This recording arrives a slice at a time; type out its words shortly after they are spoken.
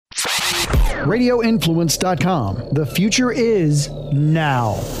RadioInfluence.com. The future is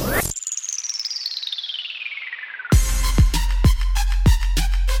now.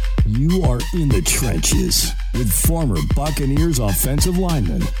 You are in the trenches with former Buccaneers offensive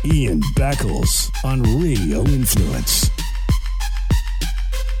lineman Ian Beckles on Radio Influence.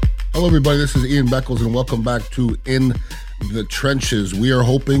 Hello, everybody. This is Ian Beckles, and welcome back to In the Trenches. We are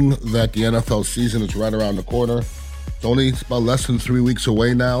hoping that the NFL season is right around the corner. It's only about less than 3 weeks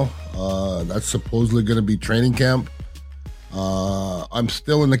away now. That's supposedly going to be training camp. I'm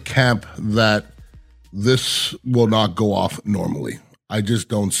still in the camp that this will not go off normally. I just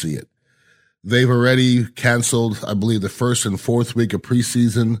don't see it. They've already canceled, I believe, the first and fourth week of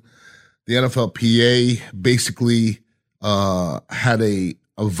preseason. The NFLPA basically had a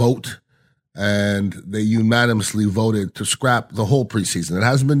vote, and they unanimously voted to scrap the whole preseason. It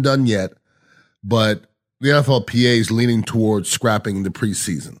hasn't been done yet, but the NFLPA is leaning towards scrapping the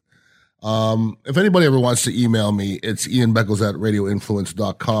preseason. If anybody ever wants to email me, it's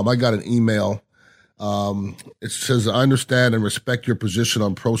ianbeckles@radioinfluence.com. I got an email. It says, I understand and respect your position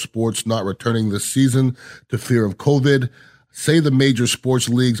on pro sports not returning this season to fear of COVID. Say the major sports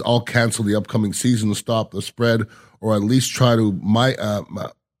leagues all cancel the upcoming season to stop the spread, or at least try to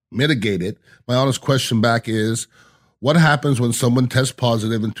mitigate it. My honest question back is, what happens when someone tests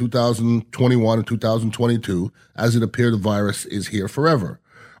positive in 2021 and 2022, as it appears the virus is here forever?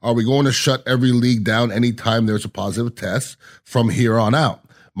 Are we going to shut every league down anytime there's a positive test from here on out?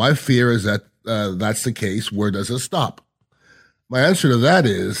 My fear is that that's the case. Where does it stop? My answer to that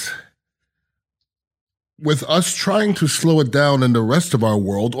is, with us trying to slow it down in the rest of our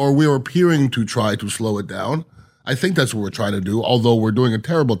world, or we're appearing to try to slow it down, I think that's what we're trying to do, although we're doing a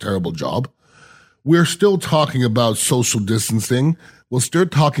terrible, terrible job. We're still talking about social distancing. We're still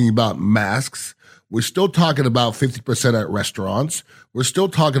talking about masks. We're still talking about 50% at restaurants. We're still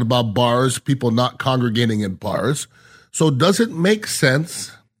talking about bars, people not congregating in bars. So does it make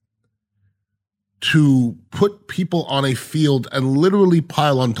sense to put people on a field and literally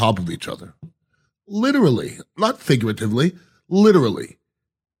pile on top of each other? Literally, not figuratively, literally.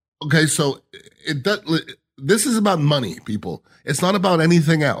 Okay, so this is about money, people. It's not about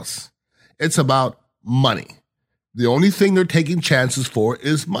anything else. It's about money. The only thing they're taking chances for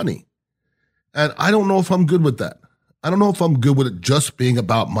is money. And I don't know if I'm good with that. I don't know if I'm good with it just being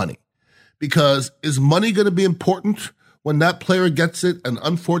about money. Because is money going to be important when that player gets it and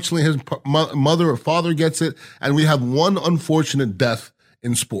unfortunately his mother or father gets it and we have one unfortunate death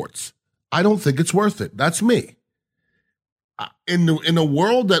in sports? I don't think it's worth it. That's me. In a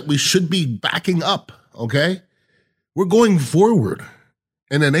world that we should be backing up, okay, we're going forward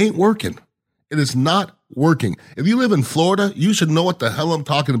and it ain't working. It is not working. If you live in Florida, you should know what the hell I'm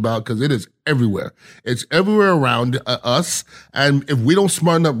talking about, because it is everywhere. It's everywhere around us. And if we don't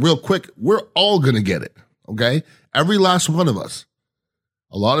smarten up real quick, we're all going to get it. Okay. Every last one of us.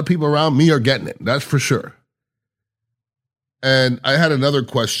 A lot of people around me are getting it. That's for sure. And I had another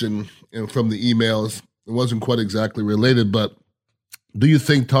question from the emails. It wasn't quite exactly related, but do you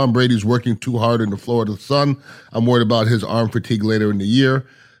think Tom Brady's working too hard in the Florida sun? I'm worried about his arm fatigue later in the year.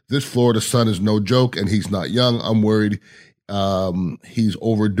 This Florida sun is no joke, and he's not young. I'm worried he's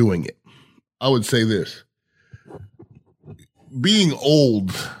overdoing it. I would say this. Being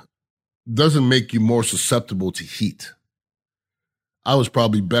old doesn't make you more susceptible to heat. I was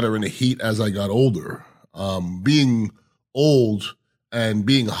probably better in the heat as I got older. Being old and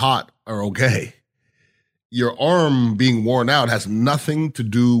being hot are okay. Your arm being worn out has nothing to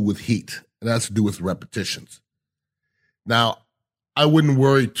do with heat. It has to do with repetitions. Now, I wouldn't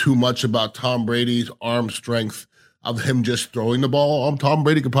worry too much about Tom Brady's arm strength of him just throwing the ball. Tom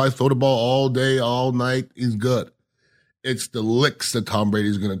Brady could probably throw the ball all day, all night. He's good. It's the licks that Tom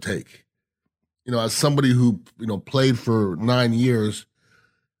Brady's going to take. You know, as somebody who, played for 9 years,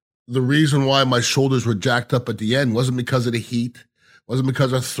 the reason why my shoulders were jacked up at the end wasn't because of the heat, wasn't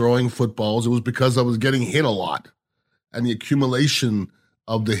because of throwing footballs. It was because I was getting hit a lot and the accumulation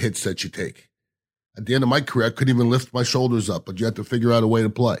of the hits that you take. At the end of my career, I couldn't even lift my shoulders up, but you have to figure out a way to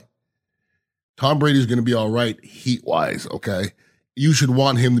play. Tom Brady's going to be all right heat-wise, okay? You should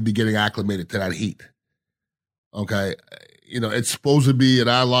want him to be getting acclimated to that heat, okay? It's supposed to be an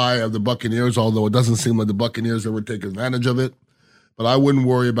ally of the Buccaneers, although it doesn't seem like the Buccaneers ever take advantage of it. But I wouldn't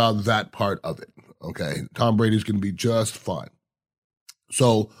worry about that part of it, okay? Tom Brady's going to be just fine.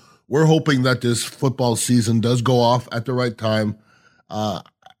 So we're hoping that this football season does go off at the right time.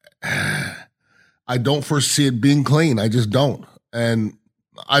 I don't foresee it being clean. I just don't. And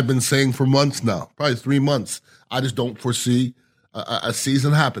I've been saying for months now, probably 3 months, I just don't foresee a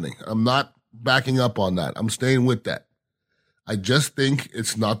season happening. I'm not backing up on that. I'm staying with that. I just think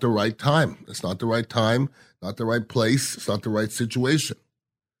it's not the right time. It's not the right time, not the right place. It's not the right situation.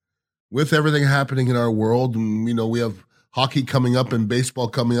 With everything happening in our world, and, we have hockey coming up and baseball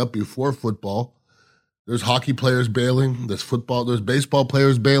coming up before football. There's hockey players bailing. There's baseball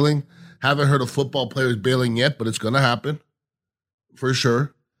players bailing. Haven't heard of football players bailing yet, but it's going to happen for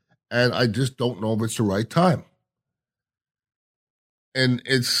sure. And I just don't know if it's the right time. And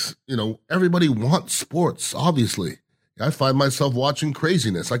it's, everybody wants sports, obviously. I find myself watching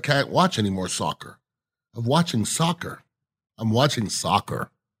craziness. I can't watch any more soccer. I'm watching soccer.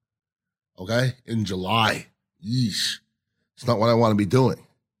 Okay? In July. Yeesh. It's not what I want to be doing.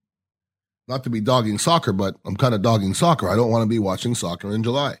 Not to be dogging soccer, but I'm kind of dogging soccer. I don't want to be watching soccer in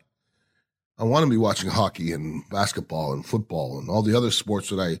July. I want to be watching hockey and basketball and football and all the other sports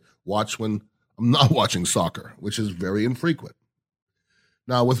that I watch when I'm not watching soccer, which is very infrequent.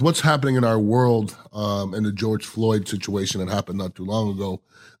 Now, with what's happening in our world and the George Floyd situation that happened not too long ago,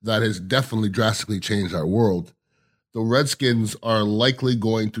 that has definitely drastically changed our world. The Redskins are likely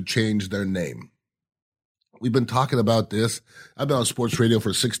going to change their name. We've been talking about this. I've been on sports radio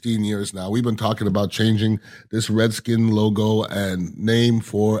for 16 years now. We've been talking about changing this Redskin logo and name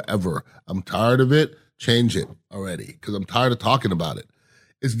forever. I'm tired of it. Change it already because I'm tired of talking about it.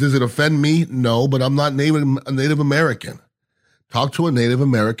 Does it offend me? No, but I'm not a Native American. Talk to a Native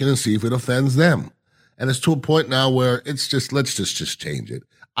American and see if it offends them. And it's to a point now where it's just, let's just change it.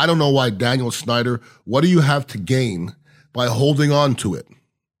 I don't know why Daniel Snyder, what do you have to gain by holding on to it?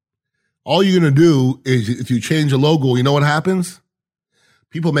 All you're going to do is if you change a logo, you know what happens?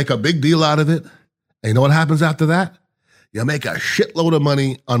 People make a big deal out of it. And you know what happens after that? You make a shitload of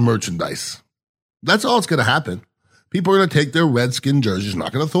money on merchandise. That's all that's going to happen. People are going to take their Redskin jerseys,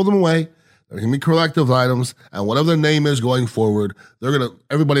 not going to throw them away. They're going to be collective items. And whatever their name is going forward,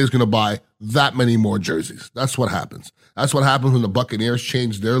 everybody's going to buy that many more jerseys. That's what happens. That's what happens when the Buccaneers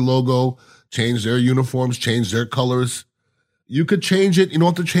change their logo, change their uniforms, change their colors. You could change it. You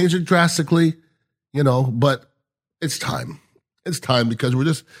don't have to change it drastically, but it's time. It's time because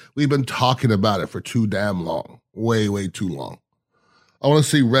we've been talking about it for too damn long. Way, way too long. I want to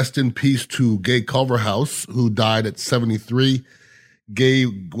say rest in peace to Gay Culverhouse, who died at 73. Gay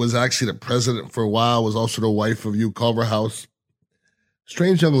was actually the president for a while, was also the wife of Hugh Culverhouse.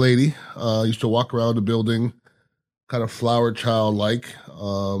 Strange young lady. Used to walk around the building, kind of flower child-like.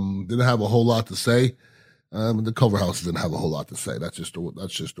 Didn't have a whole lot to say. The Culverhouse didn't have a whole lot to say. That's just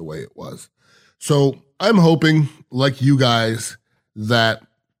the way it was. So I'm hoping, like you guys, that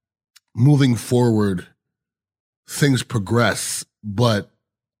moving forward, things progress. But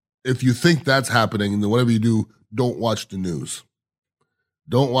if you think that's happening, then whatever you do, don't watch the news.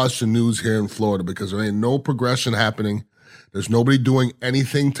 Don't watch the news here in Florida because there ain't no progression happening. There's nobody doing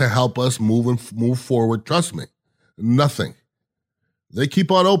anything to help us move forward. Trust me, nothing. They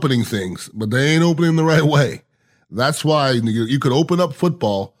keep on opening things, but they ain't opening the right way. That's why you could open up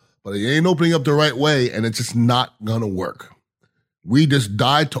football, but it ain't opening up the right way, and it's just not going to work. We just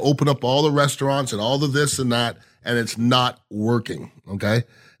died to open up all the restaurants and all the this and that, and it's not working, okay?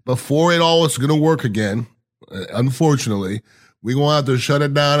 Before it all is going to work again, unfortunately, we're going to have to shut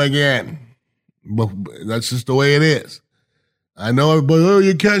it down again. But that's just the way it is. I know everybody,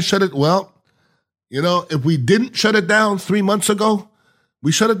 you can't shut it. Well, if we didn't shut it down 3 months ago,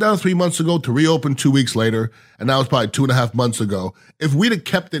 we shut it down 3 months ago to reopen 2 weeks later, and now it's probably 2.5 months ago. If we'd have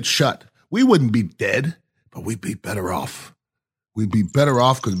kept it shut, we wouldn't be dead, but we'd be better off. We'd be better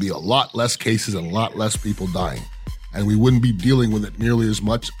off because there'd be a lot less cases and a lot less people dying. And we wouldn't be dealing with it nearly as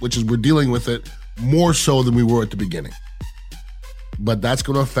much, which is we're dealing with it more so than we were at the beginning. But that's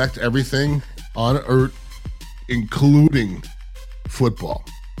going to affect everything on earth, including football.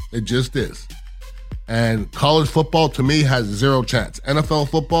 It just is. And college football, to me, has zero chance. NFL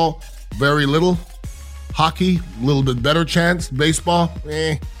football, very little. Hockey, a little bit better chance. Baseball,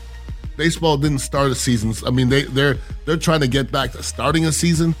 Baseball didn't start a season. I mean, they're trying to get back to starting a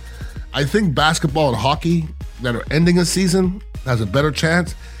season. I think basketball and hockey that are ending a season has a better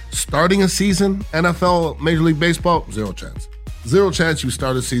chance. Starting a season, NFL, Major League Baseball, zero chance. Zero chance you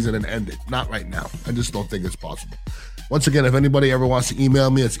start a season and end it. Not right now. I just don't think it's possible. Once again, if anybody ever wants to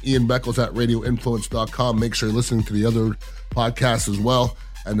email me, it's ianbeckles@radioinfluence.com. Make sure you're listening to the other podcasts as well,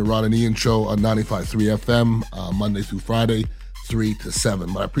 and the Ron and Ian Show on 95.3 FM, Monday through Friday, 3 to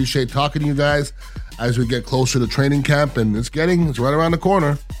 7. But I appreciate talking to you guys as we get closer to training camp, and it's right around the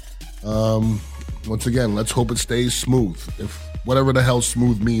corner. Once again, let's hope it stays smooth, if whatever the hell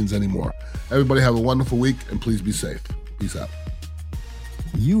smooth means anymore. Everybody have a wonderful week, and please be safe. Peace out.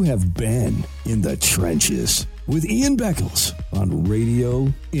 You have been in the trenches with Ian Beckles on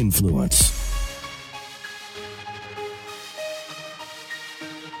Radio Influence.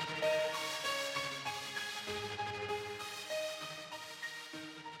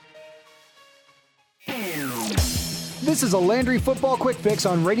 This is a Landry Football Quick Fix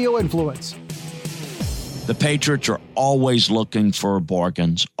on Radio Influence. The Patriots are always looking for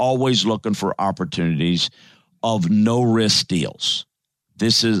bargains, always looking for opportunities of no-risk deals.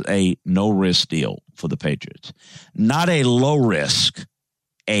 This is a no-risk deal for the Patriots. Not a low-risk,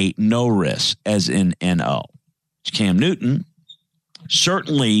 a no-risk, as in N-O. Cam Newton,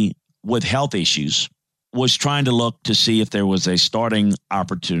 certainly with health issues, was trying to look to see if there was a starting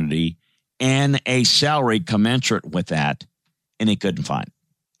opportunity and a salary commensurate with that, and he couldn't find it.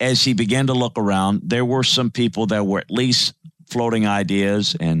 As he began to look around, there were some people that were at least floating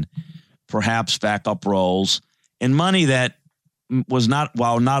ideas and perhaps backup roles, and money that was not,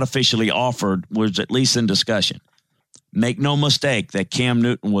 while not officially offered, was at least in discussion. Make no mistake that Cam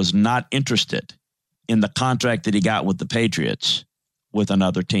Newton was not interested in the contract that he got with the Patriots with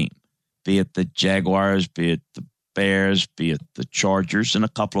another team, be it the Jaguars, be it the Bears, be it the Chargers, and a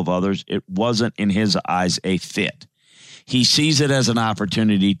couple of others. It wasn't, in his eyes, a fit. He sees it as an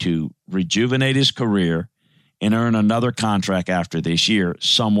opportunity to rejuvenate his career and earn another contract after this year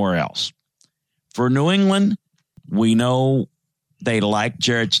somewhere else. For New England, we know they like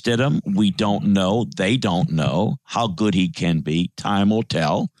Jarrett Stidham. We don't know. They don't know how good he can be. Time will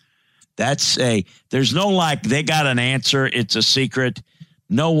tell. There's no like they got an answer. It's a secret.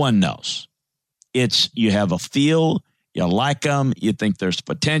 No one knows. You have a feel. You like them. You think there's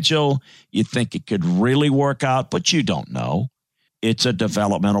potential. You think it could really work out, but you don't know. It's a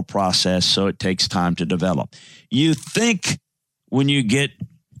developmental process, so it takes time to develop. You think when you get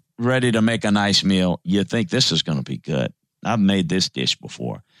ready to make a nice meal, you think this is going to be good. I've made this dish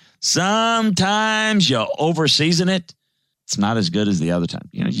before. Sometimes you over-season it. It's not as good as the other time.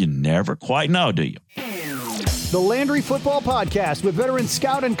 You never quite know, do you? The Landry Football Podcast with veteran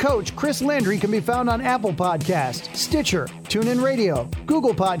scout and coach Chris Landry can be found on Apple Podcasts, Stitcher, TuneIn Radio,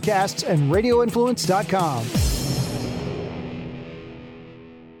 Google Podcasts, and RadioInfluence.com.